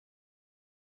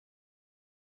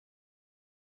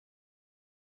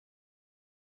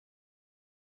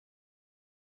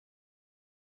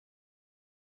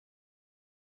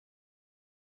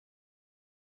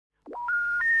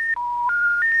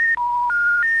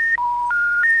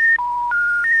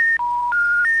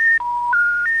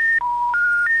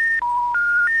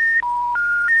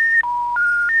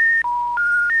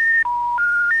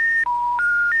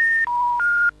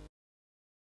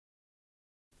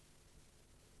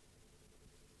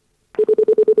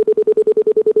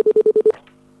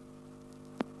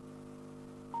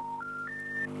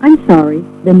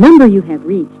The number you have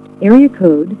reached, area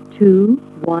code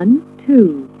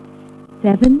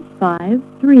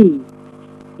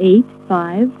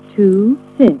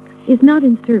 212-753-8526, is not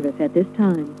in service at this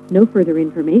time. No further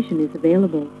information is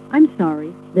available. I'm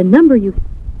sorry. The number you have,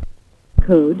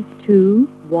 code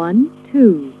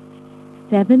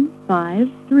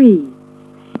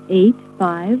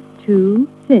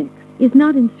 212-753-8526, is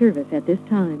not in service at this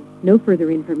time. No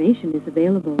further information is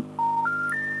available.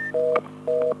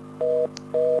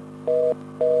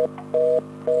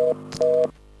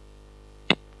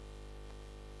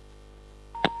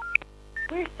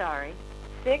 We're sorry.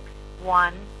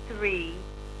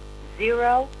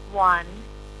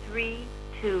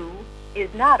 613-0132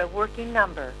 is not a working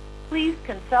number. Please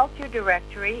consult your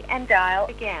directory and dial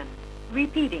again.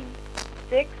 Repeating.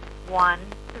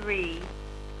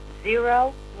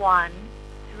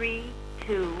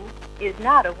 613-0132 is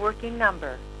not a working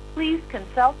number. Please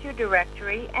consult your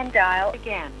directory and dial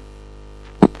again.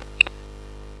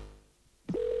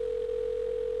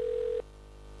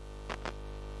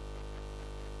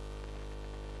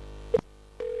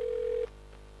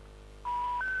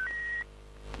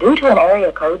 Due to an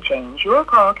area code change, your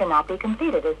call cannot be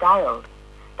completed as dialed.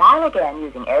 Dial again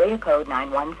using area code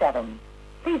 917.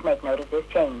 Please make note of this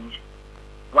change.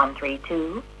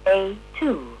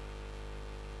 132A2.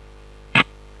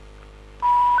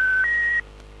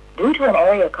 Due to an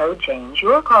area code change,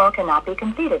 your call cannot be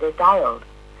completed as dialed.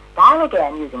 Dial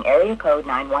again using area code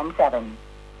 917.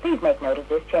 Please make note of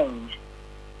this change.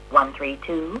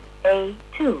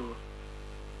 132A2.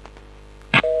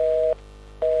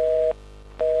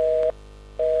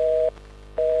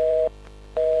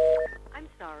 I'm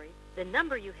sorry. The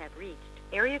number you have reached,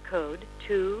 area code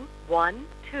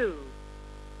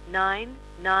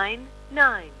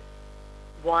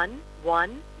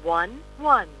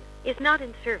 212-999-1111, is not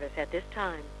in service at this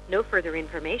time. No further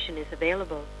information is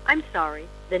available. I'm sorry.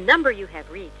 The number you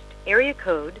have reached, area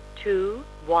code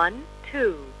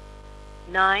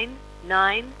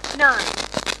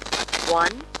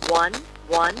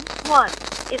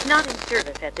 212-999-1111, is not in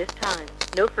service at this time.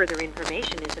 No further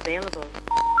information is available.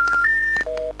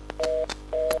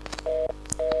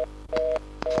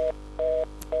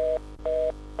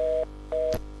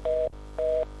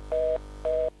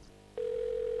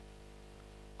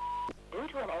 Due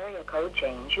to an area code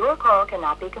change, your call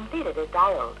cannot be completed as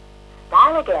dialed.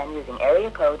 Dial again using area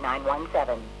code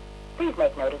 917. Please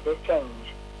make note of this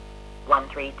change.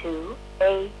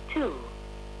 132A2.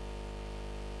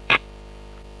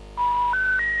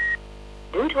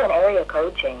 Due to an area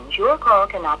code change, your call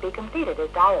cannot be completed as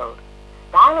dialed.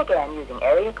 Dial again using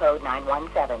area code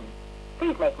 917.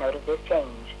 Please make note of this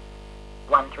change.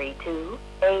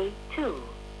 132A2.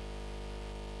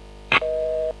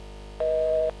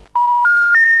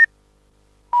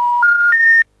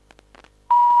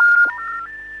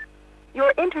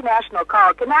 Your international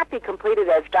call cannot be completed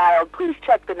as dialed. Please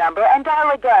check the number and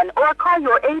dial again, or call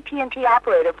your AT&T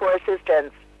operator for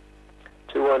assistance.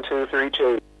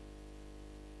 21232.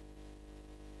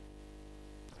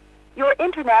 Your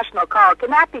international call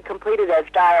cannot be completed as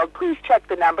dialed. Please check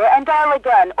the number and dial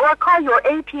again, or call your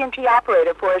AT&T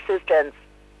operator for assistance.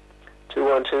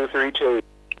 21232.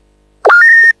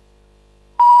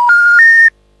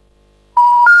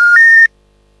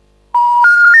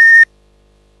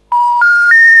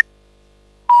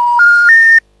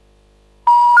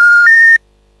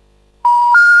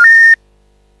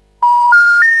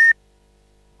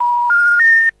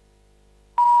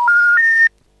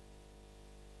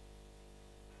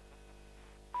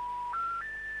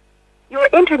 Your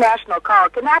international call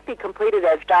cannot be completed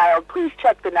as dialed. Please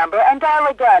check the number and dial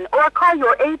again, or call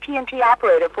your AT&T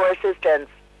operator for assistance.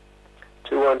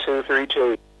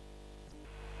 21232.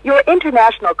 Your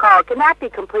international call cannot be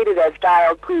completed as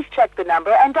dialed. Please check the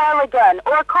number and dial again,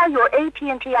 or call your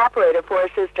AT&T operator for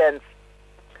assistance.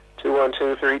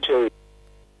 21232.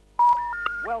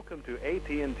 Welcome to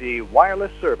AT&T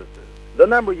Wireless Services. The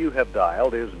number you have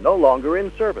dialed is no longer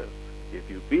in service. If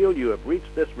you feel you have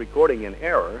reached this recording in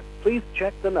error, please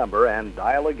check the number and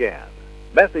dial again.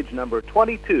 Message number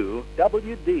 22,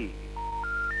 WD.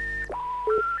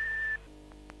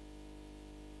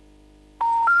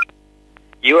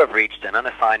 You have reached an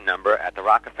unassigned number at the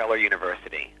Rockefeller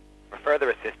University. For further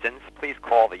assistance, please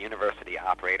call the university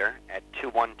operator at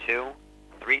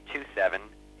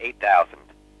 212-327-8000.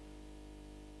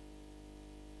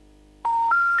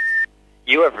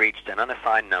 You have reached an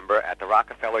unassigned number at the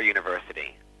Rockefeller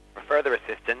University. For further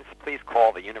assistance, please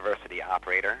call the university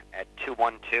operator at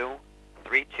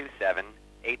 212-327-8000.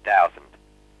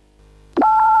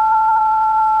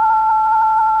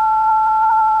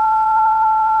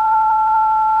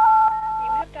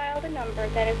 You have dialed a number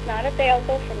that is not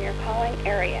available from your calling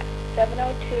area,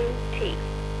 702T.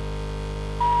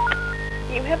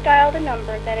 You have dialed a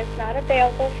number that is not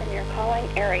available from your calling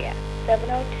area,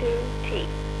 702T.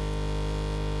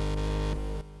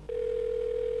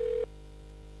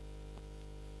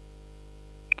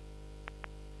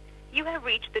 You have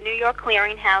reached the New York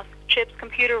Clearinghouse CHIPS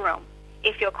computer room.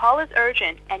 If your call is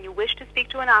urgent and you wish to speak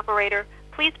to an operator,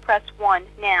 please press 1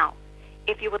 now.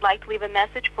 If you would like to leave a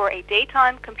message for a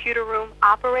daytime computer room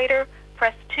operator,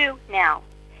 press 2 now.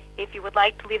 If you would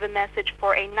like to leave a message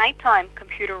for a nighttime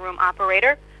computer room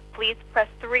operator, please press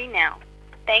 3 now.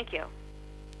 Thank you.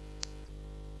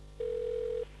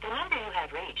 The number you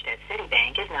have reached at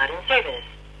Citibank is not in service.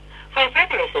 For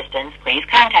further assistance, please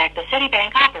contact the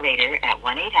Citibank operator at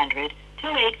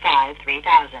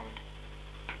 1-800-285-3000.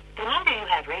 The number you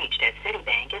have reached at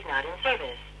Citibank is not in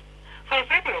service. For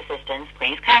further assistance,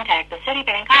 please contact the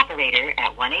Citibank operator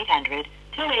at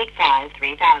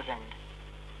 1-800-285-3000.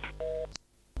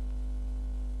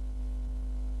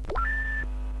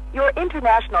 Your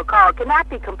international call cannot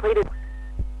be completed.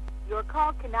 Your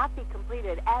call cannot be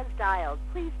completed as dialed.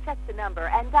 Please check the number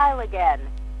and dial again.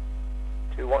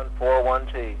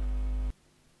 2141T.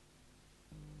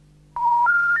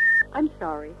 I'm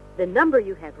sorry. The number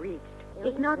you have reached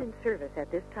is not in service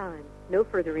at this time. No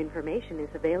further information is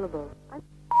available.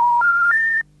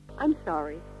 I'm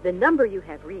sorry. The number you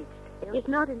have reached is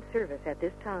not in service at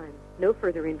this time. No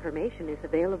further information is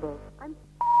available.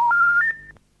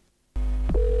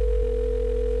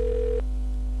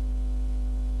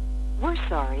 We're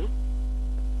sorry.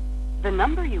 The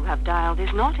number you have dialed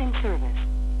is not in service.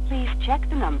 Please check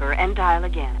the number and dial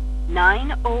again.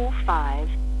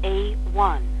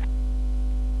 905A1.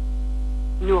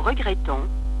 Nous regrettons.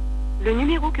 Le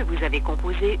numéro que vous avez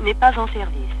composé n'est pas en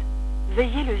service.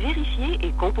 Veuillez le vérifier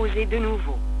et composer de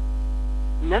nouveau.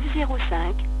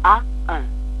 905A1.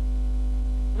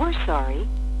 We're sorry.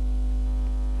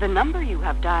 The number you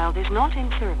have dialed is not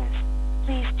in service.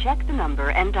 Please check the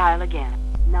number and dial again.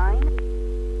 9.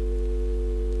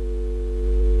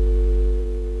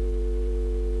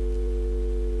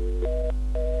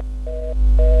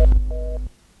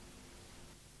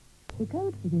 The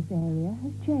code for this area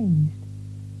has changed.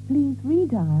 Please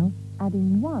redial,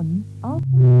 adding 1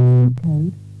 after the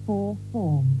code for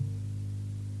form.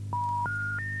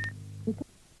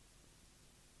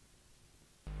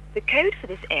 The code for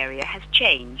this area has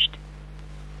changed.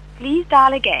 Please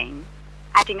dial again,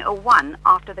 adding a 1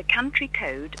 after the country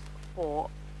code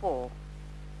for 4.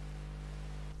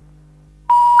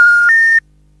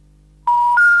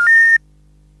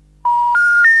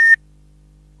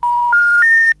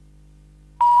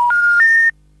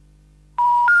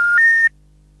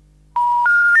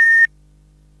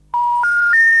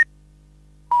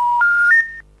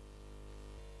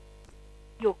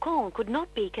 Your call could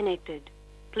not be connected.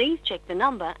 Please check the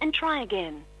number and try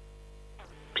again.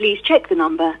 Please check the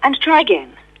number and try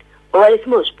again. Ο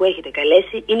αριθμός που έχετε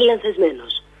καλέσει είναι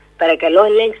λανθασμένος. Παρακαλώ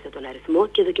ελέγξτε τον αριθμό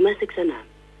και δοκιμάστε ξανά.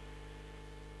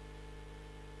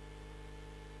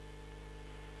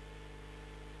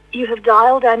 You have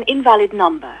dialed an invalid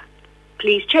number.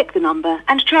 Please check the number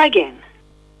and try again.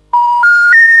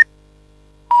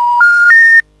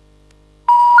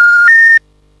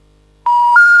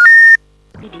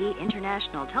 The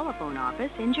International Telephone Office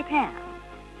in Japan.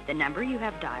 The number you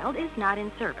have dialed is not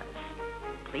in service.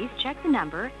 Please check the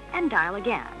number and dial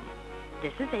again.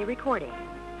 This is a recording.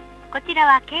 こちら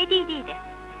は KDD です。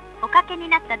おかけに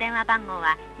なった電話番号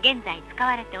は現在使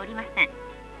われておりません。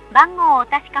番号をお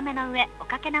確かめの上、お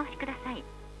かけ直しください。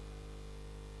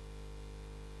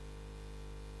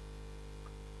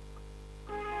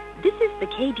This is the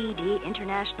KDD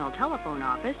International Telephone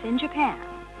Office in Japan.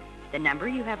 The number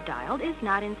you have dialed is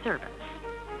not in service.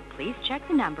 Please check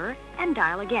the number and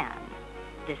dial again.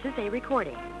 This is a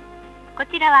recording. こ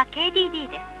ちらは KDD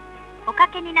です。おか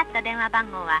けになった電話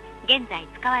番号は現在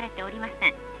使われておりませ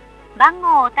ん。番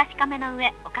号をお確かめの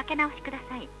上、おかけ直しくだ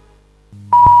さい。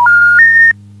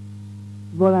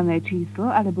Volané číslo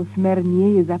alebo smer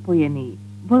nie je zapojený.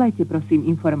 Volajte prosím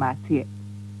informácie.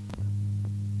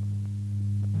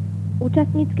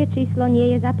 Účastnícke číslo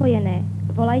nie je zapojené.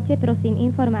 Volajte prosím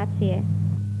informácie.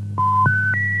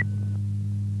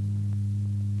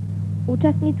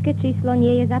 Účastnícke číslo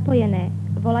nie je zapojené.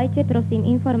 Volajte prosím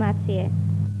informácie.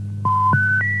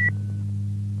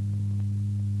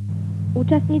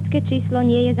 Účastnícke číslo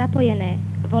nie je zapojené.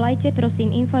 Volajte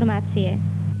prosím informácie.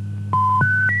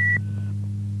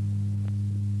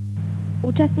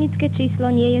 Účastnícke číslo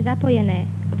nie je zapojené.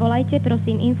 Volajte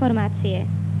prosím informácie.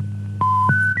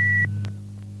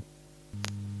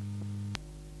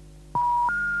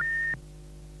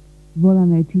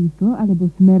 Volané číslo alebo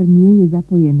smer nie je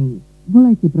zapojený.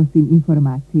 Volajte prosím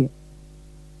informácie.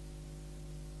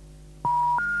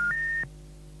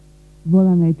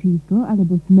 Volané číslo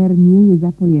alebo smer nie je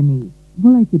zapojený.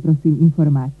 Volajte prosím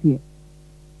informácie.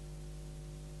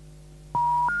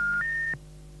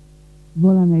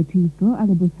 Volané číslo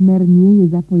alebo smer nie je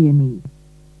zapojený.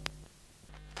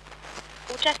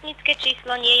 Účastnícke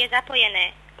číslo nie je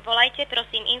zapojené. Volajte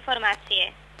prosím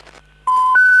informácie.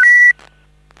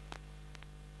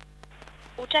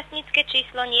 Účastnícke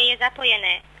číslo nie je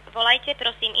zapojené. Volajte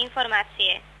prosím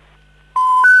informácie.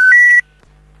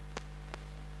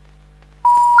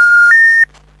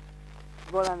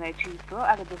 Volané číslo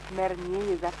alebo smer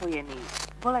nie je zapojený.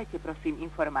 Volajte prosím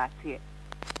informácie.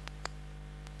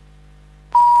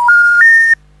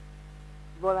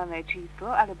 Volané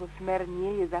číslo alebo smer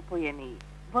nie je zapojený.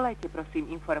 Volajte prosím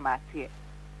informácie.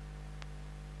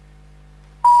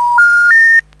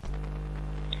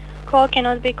 Call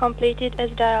cannot be completed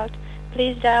as dialed.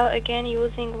 Please dial again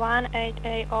using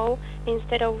 1880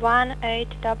 instead of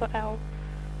 1800.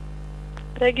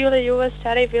 Regular US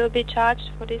tariff will be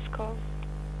charged for this call.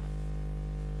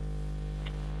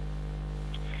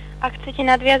 Ak chcete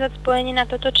nadviazať spojenie na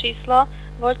toto číslo,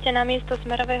 voľte na miesto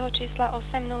smerového čísla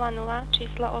 800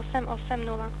 číslo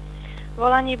 880.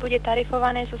 Volanie bude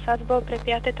tarifované so sadzbou pre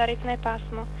 5. tarifné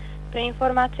pásmo. Pre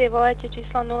informácie volajte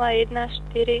číslo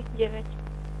 0149.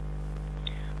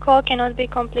 Call cannot be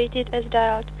completed as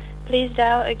dialed. Please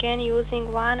dial again using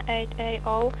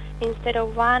 1880 instead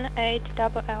of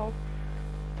 1800.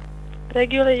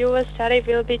 Regular US tariff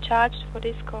will be charged for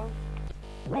this call.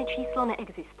 Číslo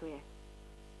neexistuje.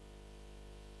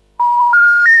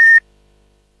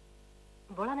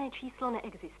 Volané číslo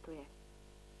neexistuje.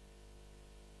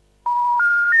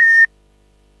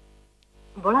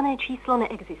 Volané číslo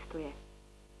neexistuje.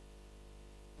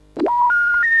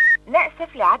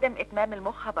 نأسف لعدم إتمام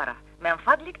المخابرة. من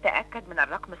فضلك تأكد من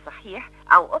الرقم الصحيح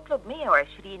أو اطلب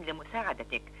 120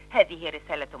 لمساعدتك. هذه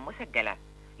رسالة مسجلة.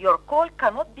 Your call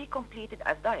cannot be completed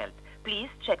as dialed. Please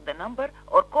check the number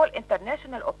or call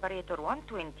International Operator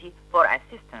 120 for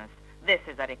assistance. This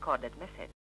is a recorded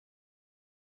message.